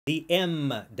The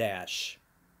M dash.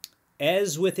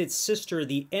 As with its sister,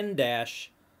 the N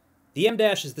dash, the M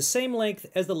dash is the same length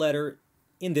as the letter,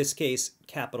 in this case,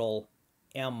 capital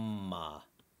M.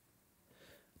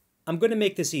 I'm going to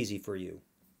make this easy for you.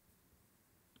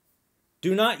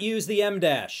 Do not use the M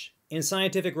dash in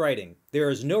scientific writing. There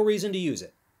is no reason to use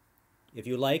it. If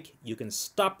you like, you can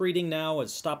stop reading now and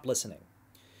stop listening.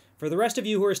 For the rest of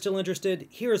you who are still interested,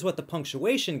 here is what the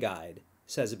punctuation guide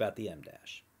says about the M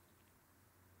dash.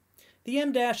 The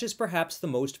M dash is perhaps the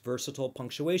most versatile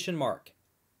punctuation mark.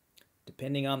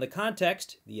 Depending on the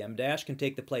context, the M dash can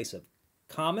take the place of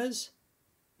commas,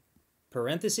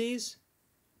 parentheses,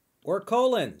 or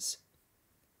colons.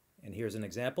 And here's an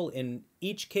example. In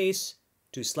each case,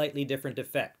 to slightly different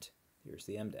effect. Here's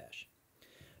the M dash.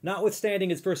 Notwithstanding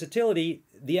its versatility,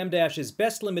 the M dash is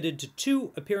best limited to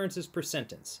 2 appearances per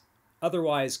sentence.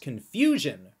 Otherwise,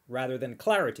 confusion rather than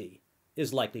clarity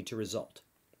is likely to result.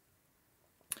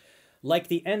 Like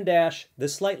the N dash, the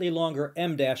slightly longer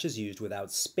M dash is used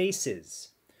without spaces.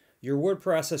 Your word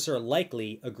processor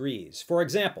likely agrees. For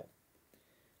example,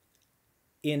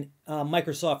 in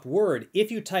Microsoft Word, if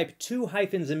you type 2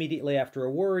 hyphens immediately after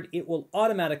a word, it will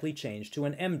automatically change to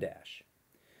an M dash.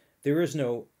 There is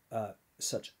no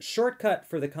such shortcut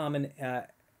for the common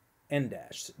N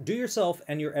dash. Do yourself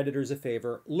and your editors a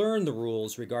favor. Learn the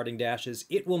rules regarding dashes.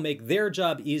 It will make their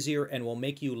job easier and will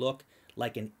make you look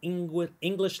like an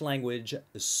English language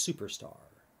superstar.